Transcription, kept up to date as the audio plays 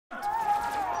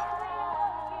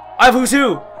I have Who's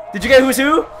Who. Did you get Who's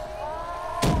Who?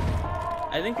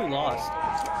 I think we lost.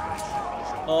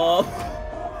 Oh.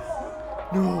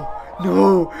 No.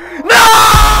 No. No!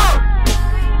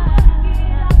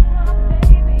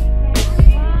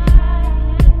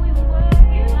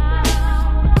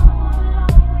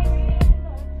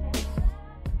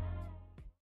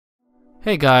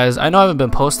 Hey guys, I know I haven't been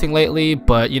posting lately,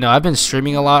 but I've been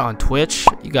streaming a lot on Twitch.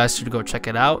 You guys should go check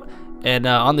it out. And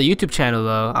on the YouTube channel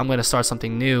though, I'm going to start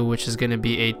something new, which is going to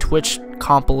be a Twitch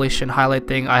compilation highlight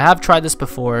thing. I have tried this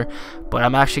before, but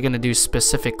I'm actually going to do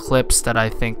specific clips that I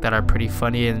think that are pretty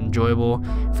funny and enjoyable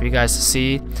for you guys to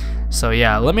see. So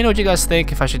yeah, let me know what you guys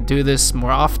think, if I should do this more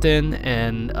often,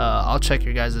 and I'll check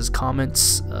your guys'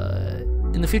 comments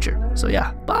in the future. So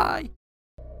yeah, bye!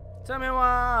 Tell me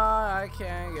why I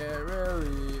can't get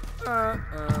really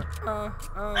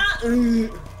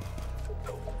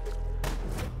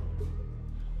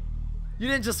You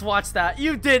didn't just watch that.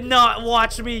 You did not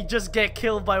watch me just get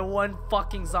killed by one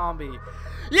fucking zombie.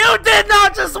 You did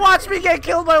not just watch me get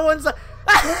killed by one zombie.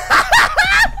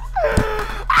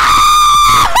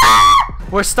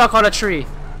 We're stuck on a tree.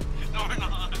 No, we're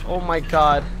not. Oh my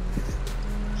god.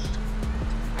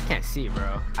 I can't see,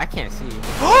 bro. I can't see.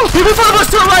 Oh, people in front of us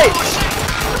to the right!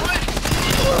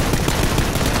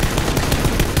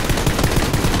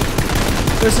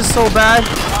 This is so bad.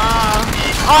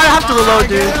 Oh, I have to reload,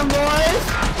 dude. Get him, boys!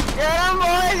 Get him,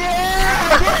 boys! Yeah!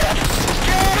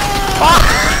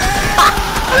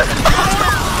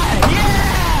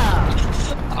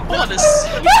 I wanna see.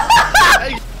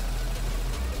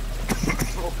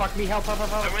 Oh, fuck me, help, help, help,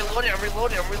 help. I'm reloading.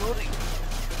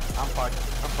 I'm fucked.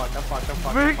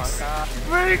 Bricks!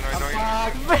 Bricks!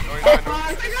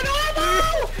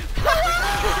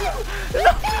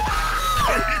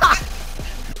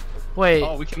 Wait.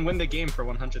 Oh, we can win the game for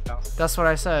 100,000. That's what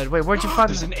I said. Wait, where'd you find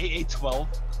There's that? an AA-12.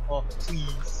 Oh, please.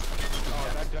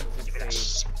 Oh, that gun's Give me that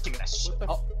insane. shit. Give me that shit.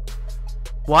 Oh,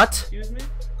 What? Excuse me?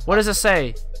 What does it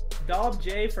say? Dob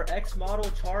J for X model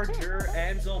Charger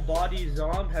Anzel body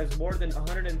Zomb has more than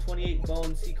 128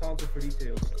 bones. See console for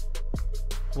details.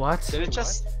 What? Did it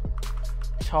just?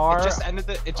 Char? It just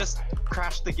ended. It just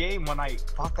crashed the game when I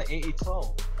bought the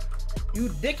AA-12. You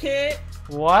dickhead!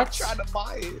 What? Trying to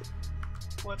buy it.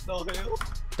 What the hell?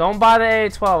 Don't buy the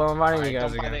A12. I'm inviting you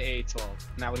guys don't buy the again.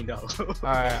 AA-12. Now we know.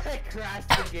 Alright. I crashed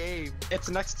the game. It's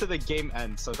next to the game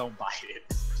end, so don't buy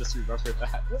it. Just remember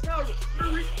that.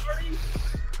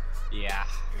 Yeah.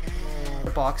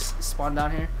 Box spawn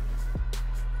down here.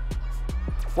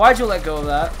 Why'd you let go of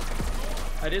that?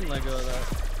 I didn't let go of that.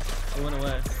 It went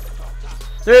away.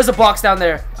 There is a box down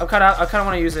there. I kind of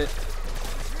want to use it.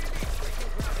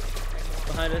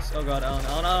 Behind us. Oh god, Alan.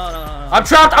 Alan. I'm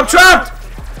trapped. I'm trapped.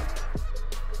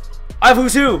 I have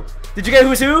Who's Who. Did you get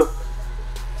Who's Who?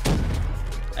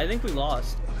 I think we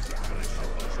lost.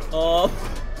 Oh.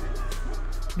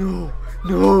 No.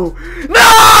 No. No.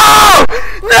 No.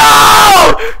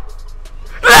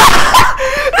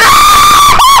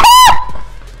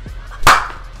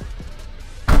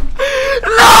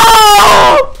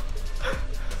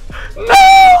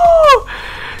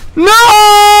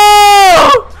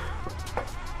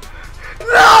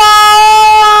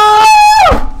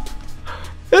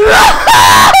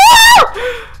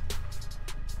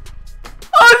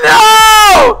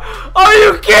 Are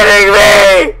you kidding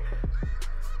me?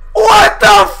 What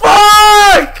the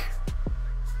fuck?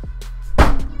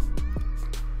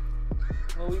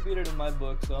 Well, we beat it in my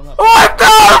book, so I'm not. What the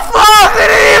fuck? They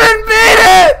didn't even